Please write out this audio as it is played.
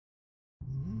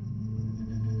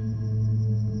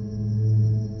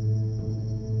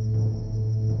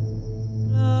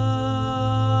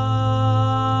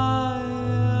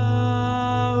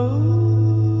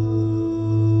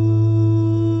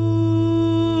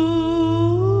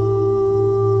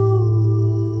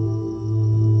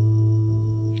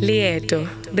Lieto,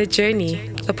 The Journey,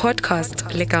 the podcast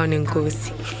Lekao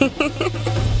Nkosi.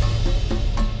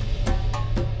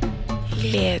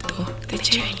 Lieto, The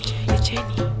Journey, The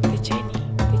Journey, The Journey,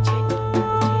 The Journey.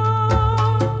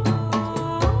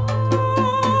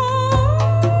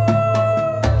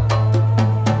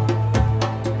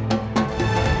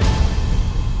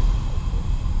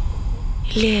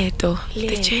 Lieto,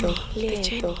 The Journey, The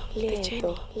Journey, The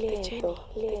Journey, The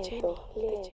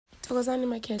Journey. Thokozani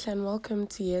Makehla, and welcome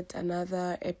to yet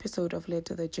another episode of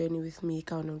Leto the Journey with me,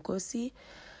 Lekao Nkosi.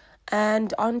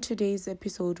 And on today's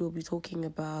episode, we'll be talking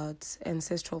about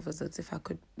ancestral visits, if I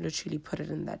could literally put it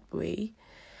in that way.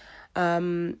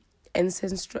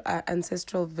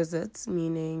 Ancestral visits,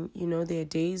 meaning, there are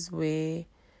days where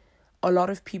a lot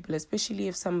of people, especially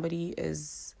if somebody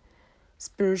is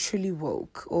spiritually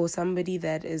woke, or somebody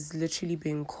that is literally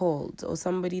being called, or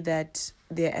somebody that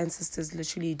their ancestors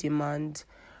literally demand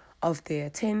of their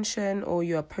attention, or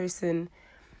you're a person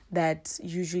that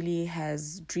usually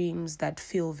has dreams that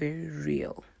feel very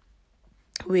real,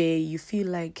 where you feel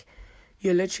like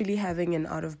you're literally having an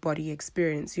out-of-body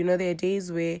experience. There are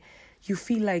days where you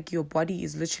feel like your body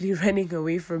is literally running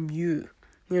away from you,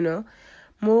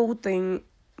 more thing,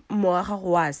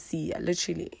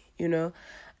 literally,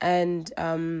 and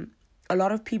a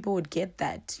lot of people would get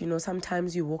that.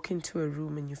 Sometimes you walk into a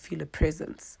room and you feel a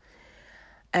presence,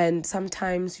 and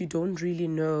sometimes you don't really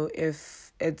know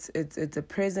if it's a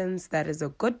presence that is a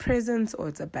good presence or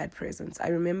it's a bad presence. I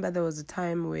remember there was a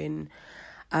time when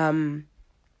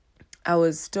I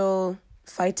was still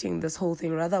fighting this whole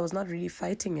thing. Rather, I was not really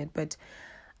fighting it, but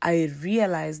I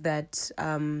realized that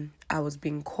I was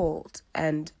being called.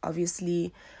 And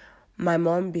obviously, my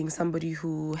mom, being somebody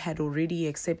who had already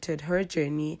accepted her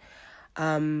journey,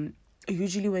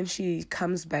 usually when she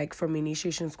comes back from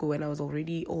initiation school, when I was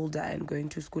already older and going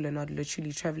to school and not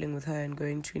literally traveling with her and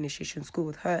going to initiation school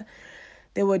with her,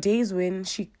 there were days when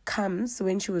she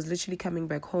was literally coming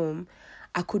back home,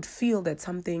 I could feel that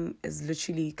something is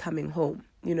literally coming home.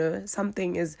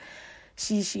 Something is,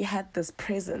 she had this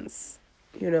presence,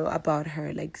 about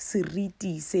her, like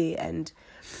Siriti say, and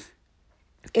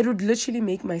it would literally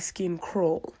make my skin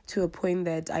crawl to a point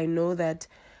that I know that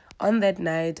on that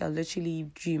night, I'll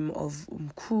literally dream of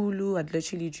Umkhulu. I'd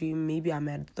literally dream maybe I'm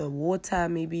at the water.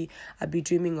 Maybe I'd be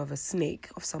dreaming of a snake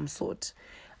of some sort.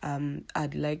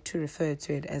 I'd like to refer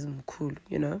to it as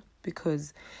Umkhulu,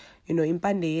 because, in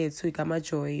Pande, so Ikama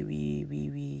Joy,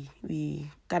 we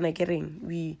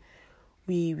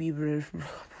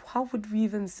how would we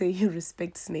even say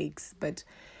respect snakes? But,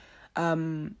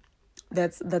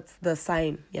 that's the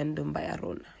sign, Yandum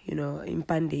Bayarona, in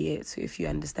Pande, so if you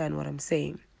understand what I'm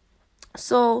saying.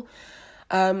 So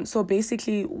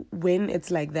basically, when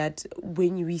it's like that,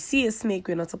 when we see a snake,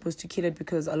 we're not supposed to kill it,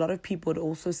 because a lot of people would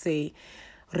also say,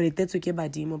 but we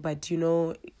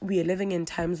are living in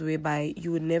times whereby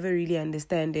you would never really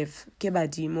understand if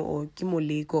kebadimo or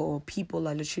kimoleko or people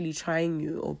are literally trying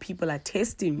you, or people are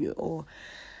testing you, or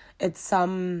it's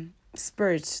some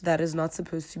spirit that is not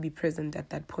supposed to be present at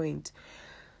that point.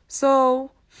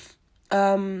 So,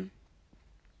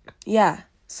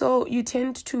 So you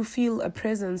tend to feel a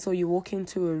presence, or you walk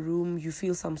into a room, you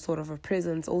feel some sort of a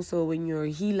presence. Also, when you're a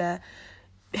healer,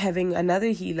 having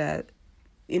another healer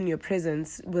in your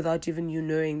presence without even you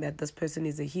knowing that this person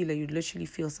is a healer, you literally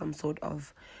feel some sort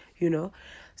of,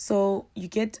 So you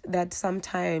get that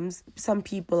sometimes some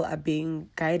people are being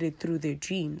guided through their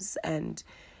dreams. And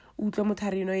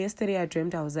yesterday I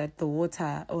dreamt I was at the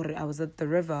water, or I was at the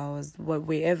river, I was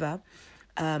wherever.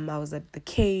 I was at the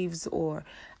caves,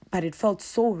 but it felt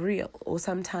so real. Or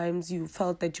sometimes you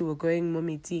felt that you were going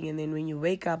vomiting, and then when you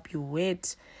wake up, you're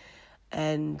wet.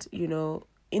 And,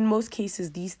 in most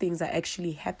cases, these things are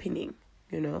actually happening,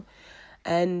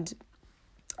 And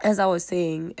as I was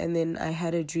saying, and then I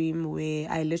had a dream where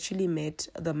I literally met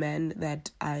the man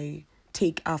that I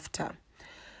take after.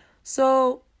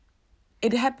 So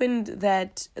it happened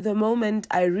that the moment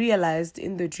I realized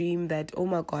in the dream that, oh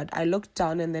my God, I looked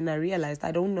down and then I realized,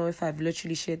 I don't know if I've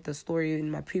literally shared the story in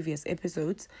my previous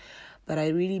episodes, but I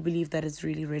really believe that it's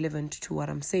really relevant to what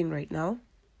I'm saying right now.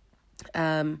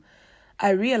 I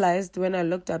realized when I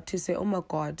looked up to say, oh my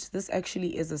God, this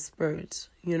actually is a spirit,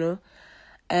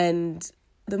 And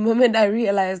the moment I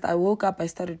realized, I woke up, I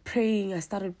started praying,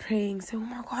 saying, oh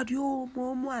my God,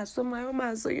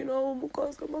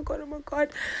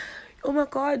 oh my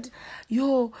God,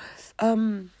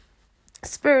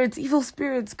 spirits, evil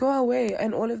spirits, go away,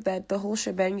 and all of that, the whole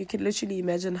shebang. You could literally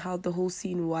imagine how the whole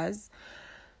scene was.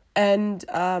 And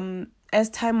as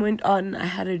time went on, I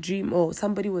had a dream, or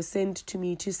somebody was sent to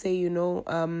me to say,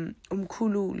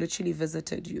 Umkhulu literally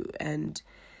visited you, and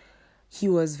he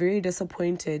was very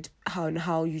disappointed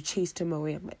how you chased him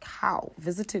away. I'm like, how?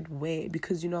 Visited where?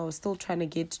 Because, I was still trying to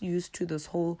get used to this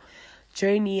whole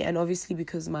journey. And obviously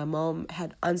because my mom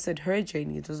had answered her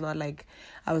journey, it was not like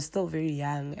I was still very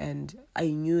young. And I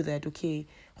knew that, okay,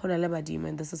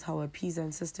 and this is how we appease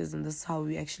ancestors and this is how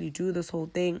we actually do this whole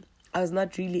thing. I was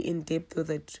not really in depth with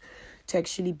it to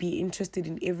actually be interested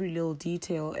in every little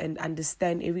detail and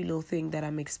understand every little thing that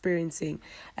I'm experiencing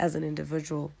as an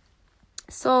individual.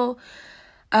 So,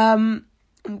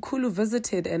 Mkhulu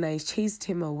visited and I chased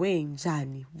him away,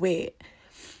 Njani, where?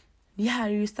 Yeah,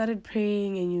 you started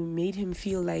praying and you made him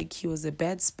feel like he was a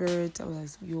bad spirit. I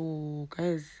was like, yo,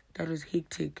 guys, that was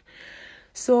hectic.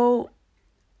 So,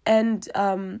 and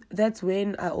that's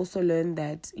when I also learned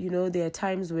that, there are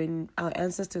times when our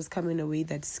ancestors come in a way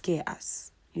that scare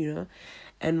us,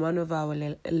 And one of our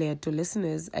Leto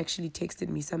listeners actually texted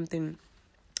me something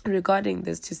regarding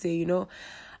this to say,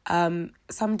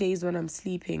 some days when I'm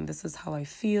sleeping, this is how I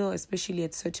feel, especially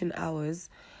at certain hours.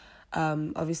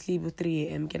 Obviously, by 3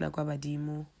 a.m., kena kwa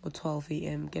badimo, by 12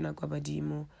 a.m., kena kwa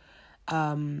badimo.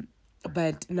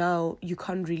 But now you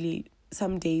can't really,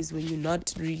 some days when you're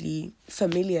not really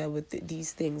familiar with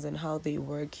these things and how they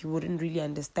work, you wouldn't really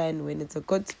understand when it's a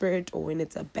good spirit or when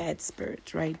it's a bad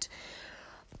spirit, right?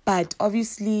 But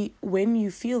obviously, when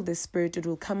you feel the spirit, it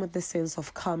will come with a sense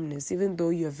of calmness, even though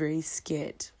you're very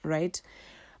scared, right?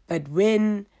 But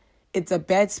when it's a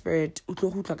bad spirit,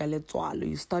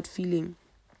 you start feeling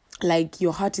like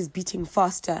your heart is beating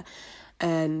faster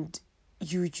and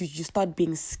you start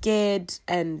being scared.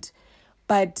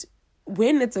 But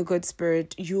when it's a good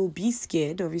spirit, you'll be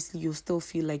scared. Obviously, you'll still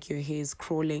feel like your hair is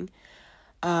crawling.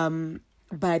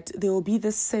 But there will be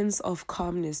this sense of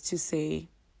calmness to say,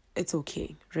 it's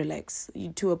okay, relax.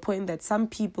 To a point that some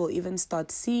people even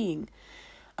start seeing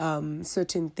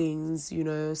certain things,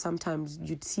 sometimes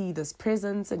you'd see this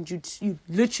presence and you'd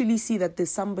literally see that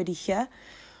there's somebody here,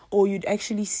 or you'd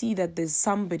actually see that there's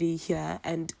somebody here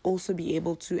and also be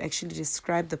able to actually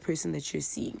describe the person that you're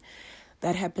seeing.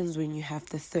 That happens when you have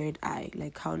the third eye,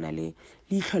 like how nale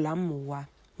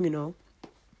likho,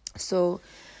 So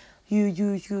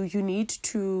you need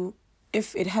to,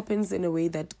 if it happens in a way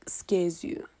that scares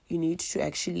you, you need to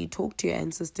actually talk to your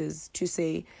ancestors to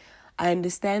say, I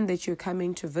understand that you're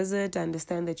coming to visit. I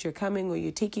understand that you're coming or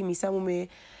you're taking me somewhere.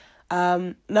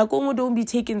 Don't be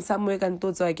taken somewhere. There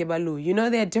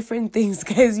are different things,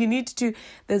 guys.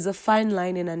 There's a fine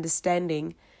line in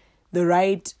understanding the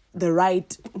right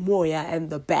moya and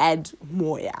the bad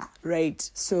moya, right?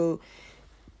 So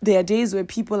there are days where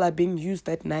people are being used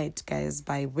at night, guys,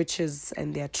 by witches,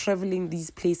 and they're traveling these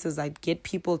places. I'd get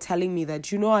people telling me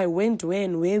that, I went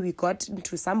where we got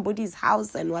into somebody's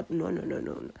house and what. No.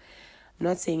 I'm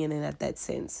not saying it in that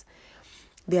sense.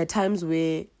 There are times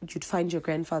where you'd find your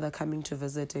grandfather coming to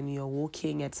visit and you're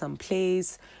walking at some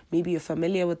place. Maybe you're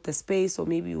familiar with the space, or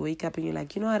maybe you wake up and you're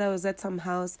like, I was at some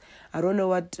house. I don't know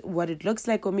what it looks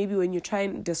like. Or maybe when you try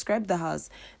and describe the house,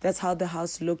 that's how the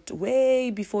house looked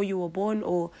way before you were born.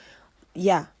 Or,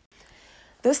 yeah.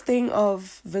 This thing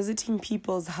of visiting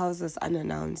people's houses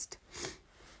unannounced,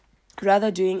 rather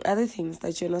doing other things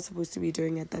that you're not supposed to be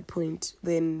doing at that point,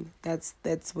 then that's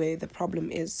where the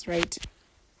problem is, right?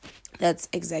 That's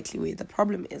exactly where the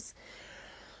problem is.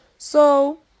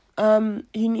 So,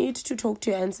 you need to talk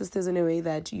to your ancestors in a way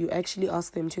that you actually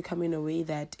ask them to come in a way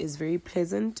that is very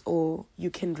pleasant, or you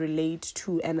can relate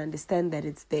to and understand that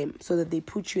it's them, so that they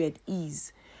put you at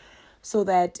ease, so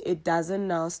that it doesn't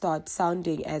now start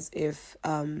sounding as if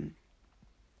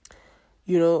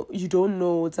you don't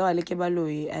know,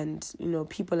 and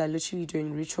people are literally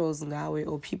doing rituals ngawe,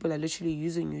 or people are literally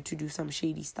using you to do some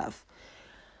shady stuff.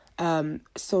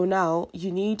 So now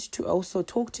you need to also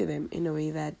talk to them in a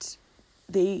way that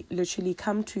they literally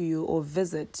come to you or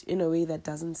visit in a way that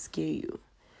doesn't scare you.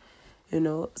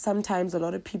 Sometimes a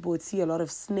lot of people would see a lot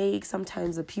of snakes.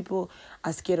 Sometimes the people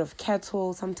are scared of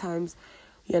cattle. Sometimes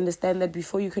you understand that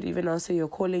before you could even answer your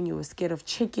calling, you were scared of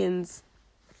chickens.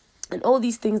 And all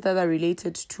these things that are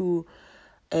related to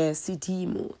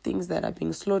sidimo, things that are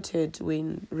being slaughtered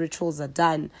when rituals are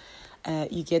done,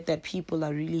 you get that people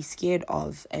are really scared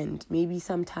of. And maybe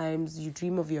sometimes you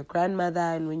dream of your grandmother,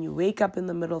 and when you wake up in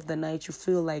the middle of the night, you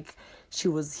feel like she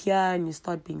was here, and you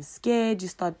start being scared. You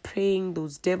start praying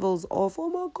those devils off. Oh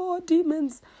my God,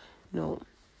 demons. No.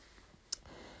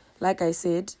 Like I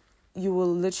said, you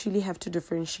will literally have to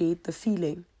differentiate the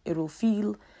feeling. It will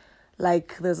feel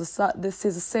like there's a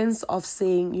sense of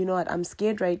saying, you know what, I'm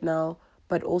scared right now,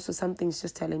 but also something's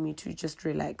just telling me to just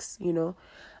relax,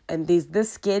 And there's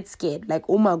this scared, like,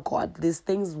 oh my God, there's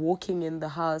things walking in the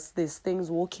house, there's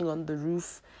things walking on the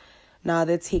roof, Now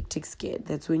that's hectic scared.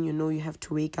 That's when you know you have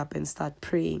to wake up and start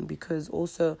praying, because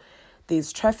also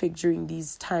there's traffic during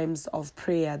these times of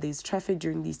prayer. There's traffic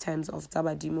during these times of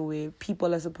Tabadimo, where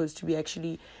people are supposed to be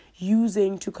actually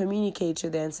using to communicate to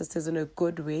their ancestors in a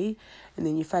good way. And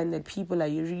then you find that people are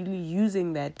really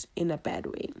using that in a bad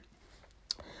way.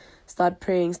 Start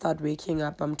praying, start waking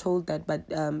up. I'm told that, but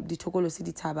ditokolo si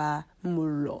ditaba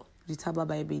mullo, ditaba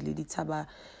Bible, ditaba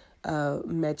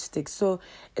matchstick. So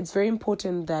it's very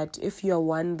important that if you're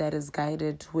one that is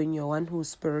guided, when you're one who's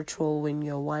spiritual, when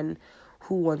you're one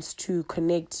who wants to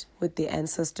connect with the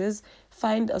ancestors,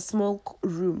 find a small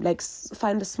room,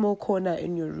 find a small corner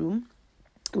in your room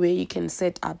where you can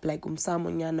set up like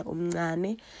umsamonyana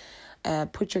umncane.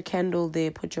 Put your candle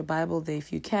there, put your Bible there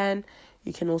if you can.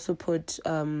 You can also put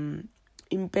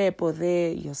impepo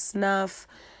there, your snuff,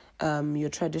 your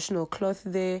traditional cloth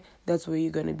there. That's where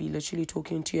you're going to be literally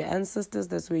talking to your ancestors.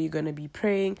 That's where you're going to be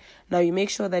praying. Now, you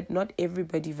make sure that not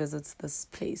everybody visits this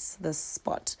place, this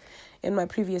spot. In my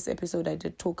previous episode, I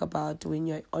did talk about when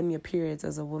you're on your periods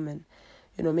as a woman.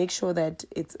 Make sure that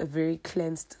it's a very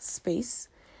cleansed space.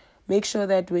 Make sure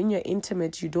that when you're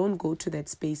intimate, you don't go to that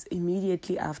space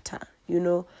immediately after.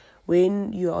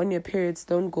 When you're on your periods,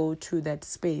 don't go to that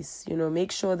space.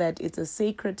 Make sure that it's a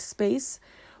sacred space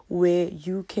where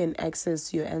you can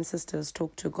access your ancestors,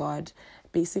 talk to God.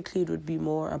 Basically, it would be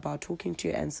more about talking to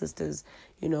your ancestors.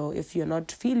 If you're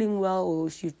not feeling well, or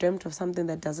if you've dreamt of something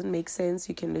that doesn't make sense,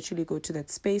 you can literally go to that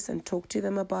space and talk to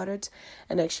them about it,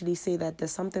 and actually say that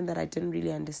there's something that I didn't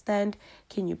really understand.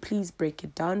 Can you please break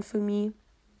it down for me?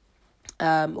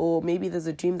 Or maybe there's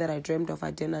a dream that I dreamt of,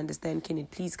 I didn't understand. Can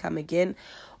it please come again?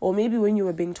 Or maybe when you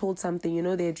were being told something,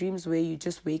 there are dreams where you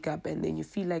just wake up and then you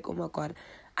feel like, oh my God,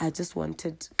 I just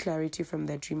wanted clarity from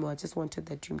that dream, or I just wanted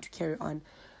that dream to carry on.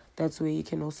 That's where you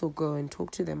can also go and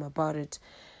talk to them about it.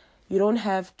 You don't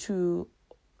have to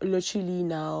literally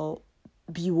now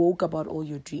be woke about all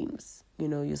your dreams.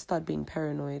 You start being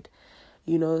paranoid.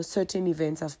 Certain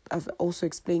events, I've also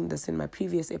explained this in my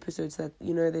previous episodes, that,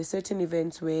 there's certain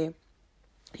events where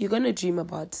you're going to dream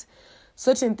about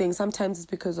certain things. Sometimes it's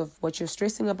because of what you're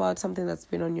stressing about, something that's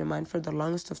been on your mind for the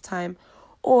longest of time,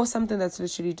 or something that's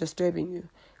literally disturbing you.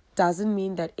 Doesn't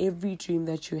mean that every dream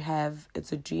that you have,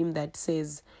 it's a dream that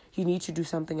says you need to do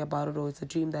something about it, or it's a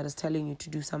dream that is telling you to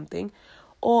do something,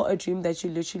 or a dream that you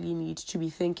literally need to be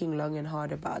thinking long and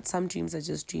hard about. Some dreams are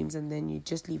just dreams, and then you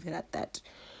just leave it at that.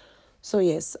 So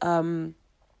yes,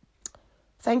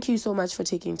 thank you so much for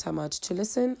taking time out to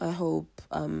listen. I hope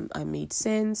I made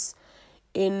sense,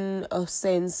 in a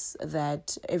sense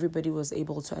that everybody was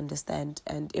able to understand.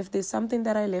 And if there's something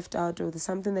that I left out, or there's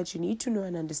something that you need to know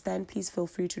and understand, please feel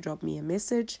free to drop me a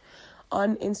message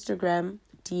on Instagram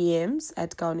DMs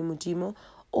at Kaone Mujimo,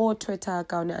 or Twitter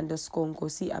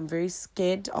Kaone_Nkosi. I'm very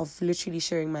scared of literally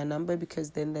sharing my number, because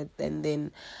then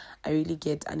I really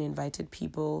get uninvited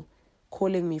people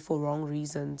calling me for wrong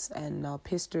reasons and now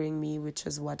pestering me, which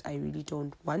is what I really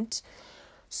don't want.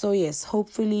 So yes,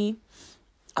 hopefully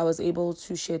I was able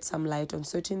to shed some light on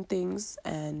certain things.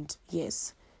 And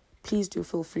yes, please do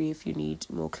feel free if you need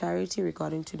more clarity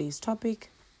regarding today's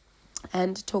topic.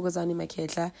 And Thokozani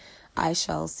Makhetla, I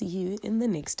shall see you in the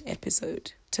next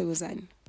episode. Thokozani.